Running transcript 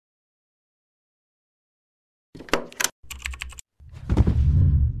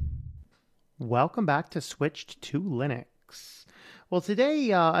Welcome back to Switched to Linux. Well,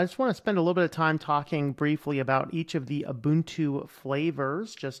 today I just want to spend a little bit of time talking briefly about each of the Ubuntu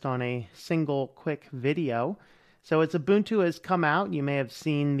flavors just on a single quick video. So as Ubuntu has come out, you may have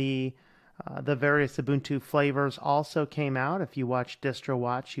seen the various Ubuntu flavors also came out. If you watch Distro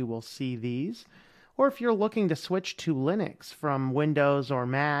Watch, you will see these. Or if you're looking to switch to Linux from Windows or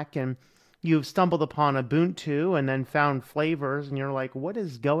Mac and you've stumbled upon Ubuntu and then found flavors and you're like, what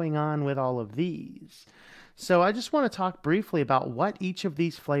is going on with all of these? So I just want to talk briefly about what each of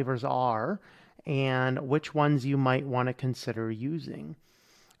these flavors are and which ones you might want to consider using.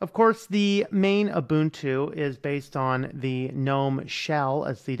 Of course, the main Ubuntu is based on the GNOME shell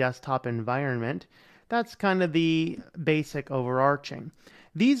as the desktop environment. That's kind of the basic overarching.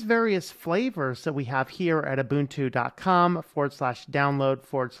 These various flavors that we have here at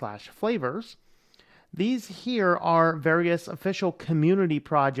ubuntu.com/download/flavors, these here are various official community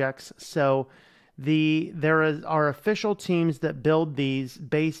projects. So there are official teams that build these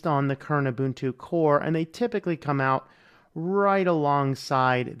based on the current Ubuntu core, and they typically come out right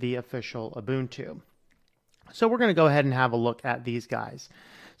alongside the official Ubuntu. So we're going to go ahead and have a look at these guys.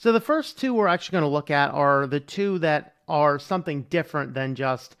 So the first two we're actually going to look at are the two that are something different than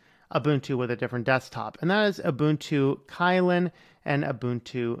just Ubuntu with a different desktop, and that is Ubuntu Kylin and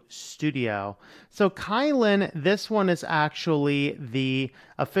Ubuntu Studio. So Kylin, this one is actually the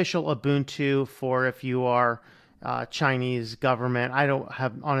official Ubuntu for if you are Chinese government. I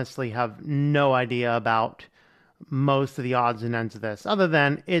honestly have no idea about most of the odds and ends of this, other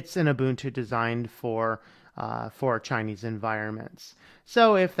than it's an Ubuntu designed for Chinese environments.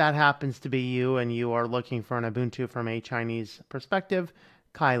 So if that happens to be you and you are looking for an Ubuntu from a Chinese perspective,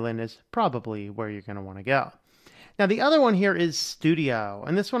 Kylin is probably where you're going to want to go. Now the other one here is Studio,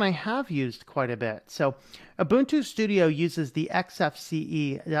 and this one I have used quite a bit. So Ubuntu Studio uses the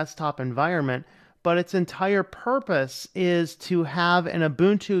XFCE desktop environment, but its entire purpose is to have an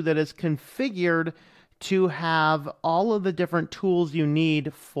Ubuntu that is configured to have all of the different tools you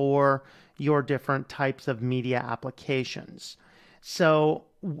need for your different types of media applications. So,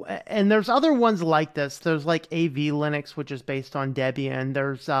 and there's other ones like this. There's like AV Linux, which is based on Debian.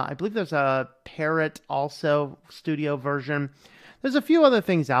 There's, I believe there's a Parrot also Studio version. There's a few other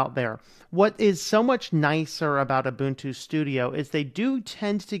things out there. What is so much nicer about Ubuntu Studio is they do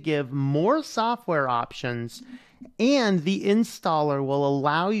tend to give more software options, and the installer will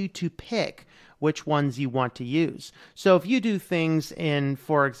allow you to pick which ones you want to use. So if you do things in,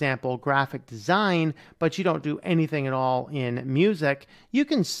 for example, graphic design, but you don't do anything at all in music, you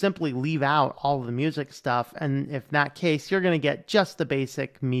can simply leave out all of the music stuff. And if that case, you're going to get just the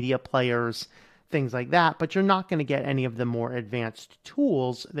basic media players, things like that, but you're not going to get any of the more advanced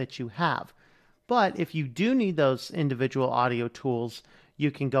tools that you have. But if you do need those individual audio tools,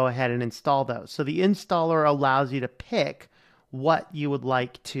 you can go ahead and install those. So the installer allows you to pick what you would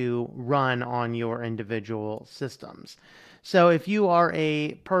like to run on your individual systems. So if you are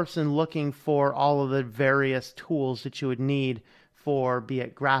a person looking for all of the various tools that you would need for, be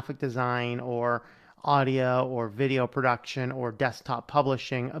it graphic design or audio or video production or desktop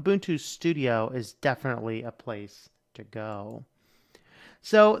publishing, Ubuntu Studio is definitely a place to go.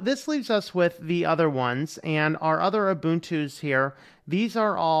 So this leaves us with the other ones, and our other Ubuntus here, these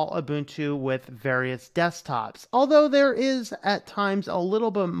are all Ubuntu with various desktops. Although there is at times a little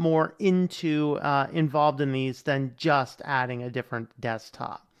bit more involved in these than just adding a different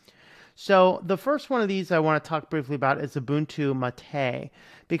desktop. So the first one of these I want to talk briefly about is Ubuntu Matei,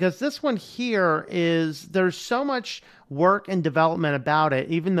 because this one here there's so much work and development about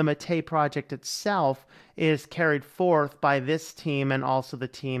it. Even the Matei project itself is carried forth by this team and also the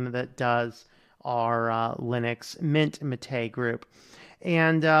team that does our Linux Mint Matei group.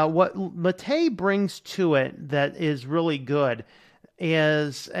 And what Matei brings to it that is really good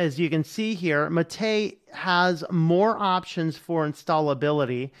is, as you can see here, Matei has more options for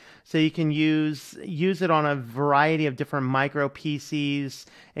installability. So you can use it on a variety of different micro PCs,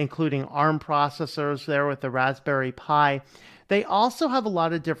 including ARM processors there with the Raspberry Pi. They also have a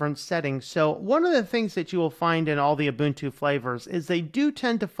lot of different settings. So one of the things that you will find in all the Ubuntu flavors is they do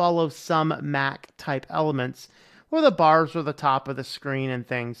tend to follow some Mac type elements where the bars are the top of the screen and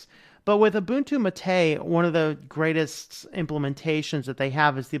things. But with Ubuntu Matei, one of the greatest implementations that they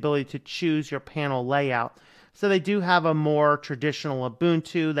have is the ability to choose your panel layout. So they do have a more traditional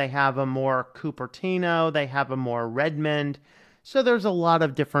Ubuntu, they have a more Cupertino, they have a more Redmond. So there's a lot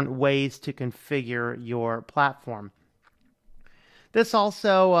of different ways to configure your platform. This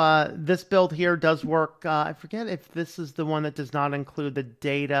also, this build here does work. I forget if this is the one that does not include the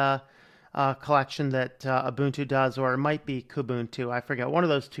data collection that Ubuntu does, or it might be Kubuntu. I forget. One of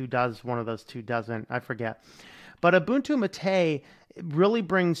those two does, one of those two doesn't. I forget. But Ubuntu Matei really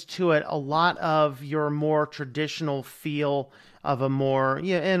brings to it a lot of your more traditional feel of a more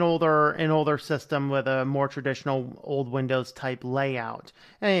an older system with a more traditional old Windows type layout.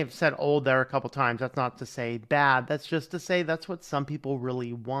 And I've said old there a couple times. That's not to say bad. That's just to say that's what some people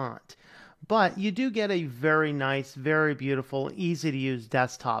really want. But you do get a very nice, very beautiful, easy to use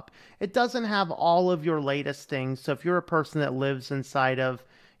desktop. It doesn't have all of your latest things. So if you're a person that lives inside of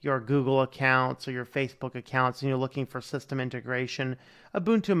your Google accounts or your Facebook accounts and you're looking for system integration,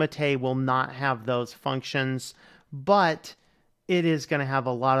 Ubuntu Mate will not have those functions, but it is going to have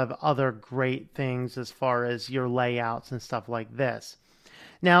a lot of other great things as far as your layouts and stuff like this.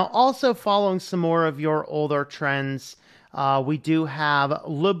 Now, also following some more of your older trends, we do have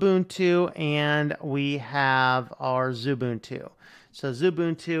Lubuntu and we have our Ubuntu. So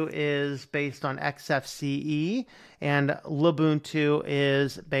Ubuntu is based on XFCE and Lubuntu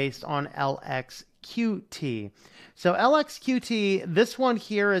is based on LXQT. So LXQT, this one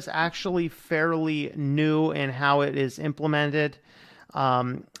here is actually fairly new in how it is implemented.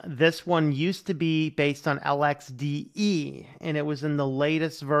 This one used to be based on LXDE, and it was in the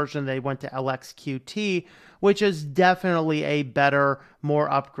latest version they went to LXQT, which is definitely a better, more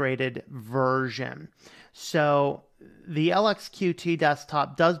upgraded version. So the LXQT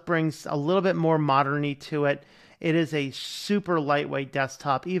desktop does bring a little bit more modernity to it. It is a super lightweight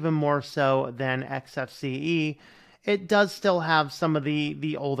desktop, even more so than XFCE. It does still have some of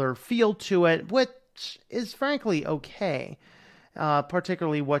the older feel to it, which is frankly okay,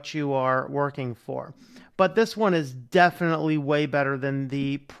 particularly what you are working for. But this one is definitely way better than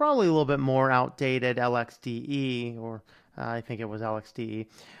the probably a little bit more outdated LXDE, or I think it was LXDE,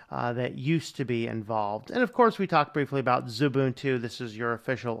 that used to be involved. And of course, we talked briefly about Ubuntu. This is your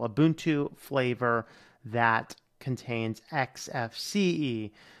official Ubuntu flavor that contains XFCE.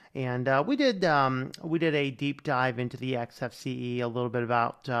 And we did a deep dive into the XFCE, a little bit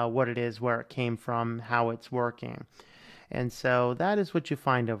about what it is, where it came from, how it's working. And so that is what you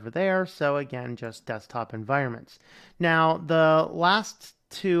find over there. So again, just desktop environments. Now, the last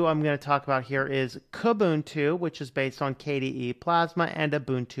two I'm going to talk about here is Kubuntu, which is based on KDE Plasma, and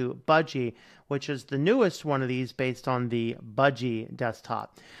Ubuntu Budgie, which is the newest one of these based on the Budgie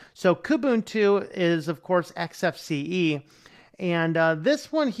desktop. So Kubuntu is, of course, XFCE. And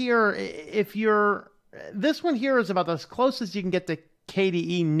this one here, this one here is about as close as you can get to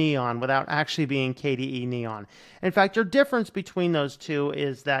KDE Neon without actually being KDE Neon. In fact, your difference between those two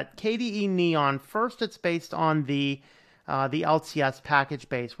is that KDE Neon, first, it's based on the LTS package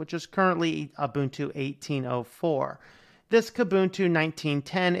base, which is currently Ubuntu 18.04. This Kubuntu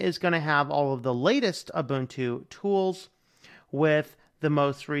 19.10 is going to have all of the latest Ubuntu tools with the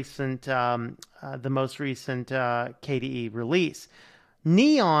most recent KDE release.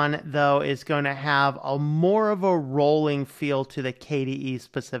 Neon, though, is going to have a more of a rolling feel to the KDE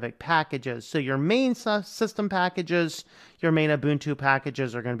specific packages. So your main system packages, your main Ubuntu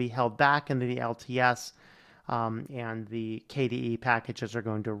packages are going to be held back into the LTS, and the KDE packages are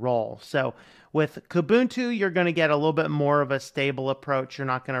going to roll. So with Kubuntu, you're going to get a little bit more of a stable approach. You're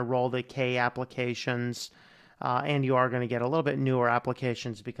not going to roll the K applications, and you are going to get a little bit newer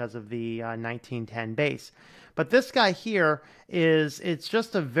applications because of the 1910 base. But this guy here it's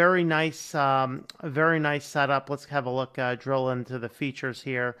just a very nice setup. Let's have a look, drill into the features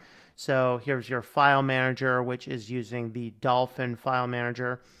here. So here's your file manager, which is using the Dolphin file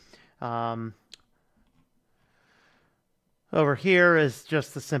manager. Over here is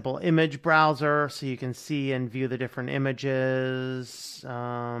just the simple image browser, so you can see and view the different images.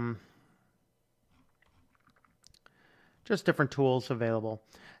 Just different tools available.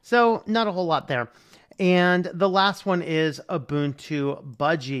 So not a whole lot there. And the last one is Ubuntu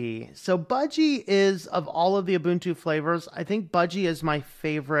Budgie. So Budgie is, of all of the Ubuntu flavors, I think Budgie is my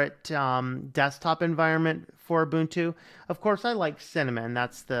favorite desktop environment for Ubuntu. Of course, I like Cinnamon.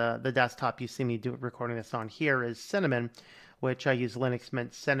 That's the desktop you see me recording this on here is Cinnamon, which I use Linux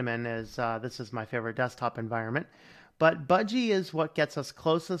Mint Cinnamon as this is my favorite desktop environment. But Budgie is what gets us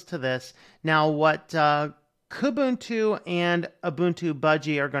closest to this. Now, what Kubuntu and Ubuntu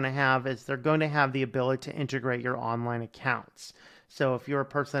Budgie are going to have is they're going to have the ability to integrate your online accounts. So if you're a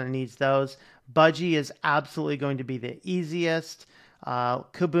person that needs those, Budgie is absolutely going to be the easiest.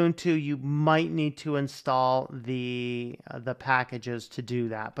 Kubuntu, you might need to install the packages to do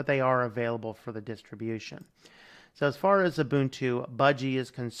that, but they are available for the distribution. So as far as Ubuntu Budgie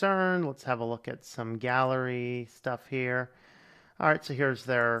is concerned, let's have a look at some gallery stuff here. All right, so here's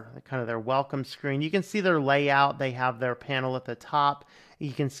their welcome screen. You can see their layout. They have their panel at the top,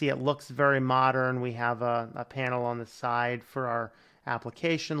 You can see it looks very modern. We have a panel on the side for our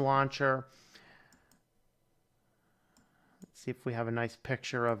application launcher. Let's see if we have a nice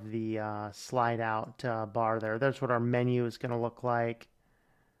picture of the slide out bar there. There's what our menu is going to look like.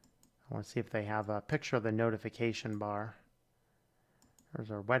 I want to see if they have a picture of the notification bar. There's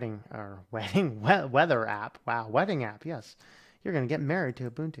our weather app. Wow, wedding app. Yes, you're going to get married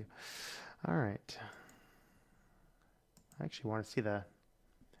to Ubuntu. All right. I actually want to see the.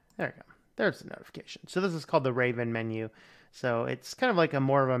 There you go. There's the notification. So this is called the Raven menu. So it's kind of like a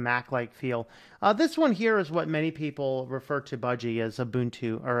more of a Mac-like feel. This one here is what many people refer to Budgie as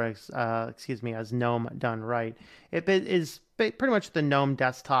Ubuntu, or as GNOME done right. It is pretty much the GNOME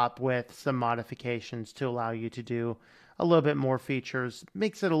desktop with some modifications to allow you to do a little bit more features,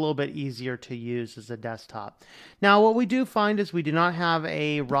 makes it a little bit easier to use as a desktop. Now, what we do find is we do not have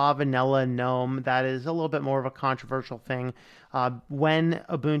a raw vanilla GNOME. That is a little bit more of a controversial thing. When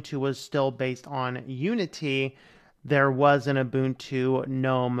Ubuntu was still based on Unity, there was an Ubuntu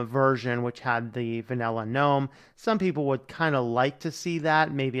GNOME version which had the vanilla GNOME. Some people would kind of like to see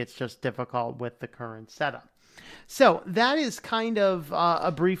that. Maybe it's just difficult with the current setup. So that is kind of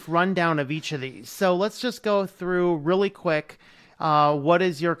a brief rundown of each of these. So let's just go through really quick. What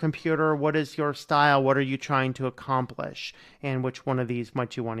is your computer? What is your style? What are you trying to accomplish? And which one of these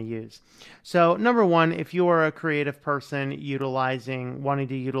might you want to use? So number one, if you are a creative person wanting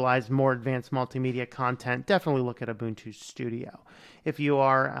to utilize more advanced multimedia content, definitely look at Ubuntu Studio. If you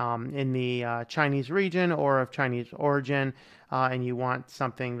are in the Chinese region or of Chinese origin and you want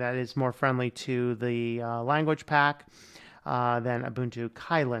something that is more friendly to the language pack, then Ubuntu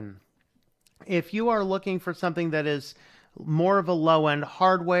Kylin. If you are looking for something that is more of a low-end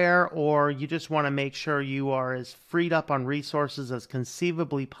hardware, or you just want to make sure you are as freed up on resources as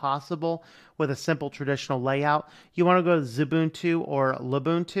conceivably possible with a simple traditional layout, you want to go to Ubuntu or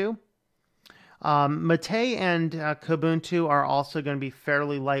Lubuntu. Matei and Kubuntu are also going to be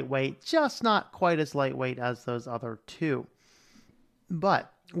fairly lightweight, just not quite as lightweight as those other two.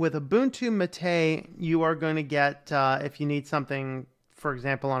 But with Ubuntu Matei, you are going to get, if you need something, for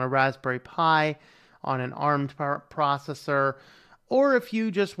example, on a Raspberry Pi, on an ARM processor, or if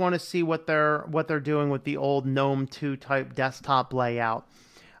you just want to see what they're doing with the old GNOME 2 type desktop layout,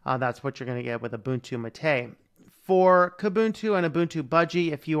 that's what you're going to get with Ubuntu Matei. For Kubuntu and Ubuntu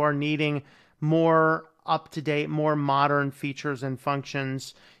Budgie, if you are needing more up-to-date, more modern features and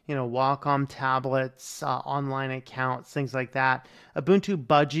functions, Wacom tablets, online accounts, things like that, Ubuntu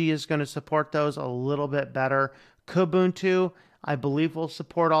Budgie is going to support those a little bit better. Kubuntu, I believe, will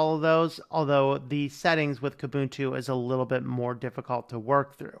support all of those, although the settings with Kubuntu is a little bit more difficult to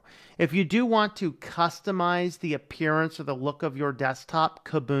work through. If you do want to customize the appearance or the look of your desktop,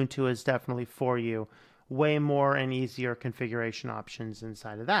 Kubuntu is definitely for you. Way more and easier configuration options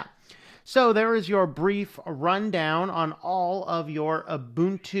inside of that. So there is your brief rundown on all of your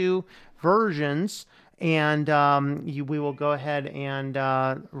Ubuntu versions. And we will go ahead and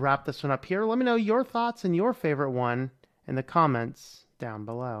wrap this one up here. Let me know your thoughts and your favorite one in the comments down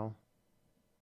below.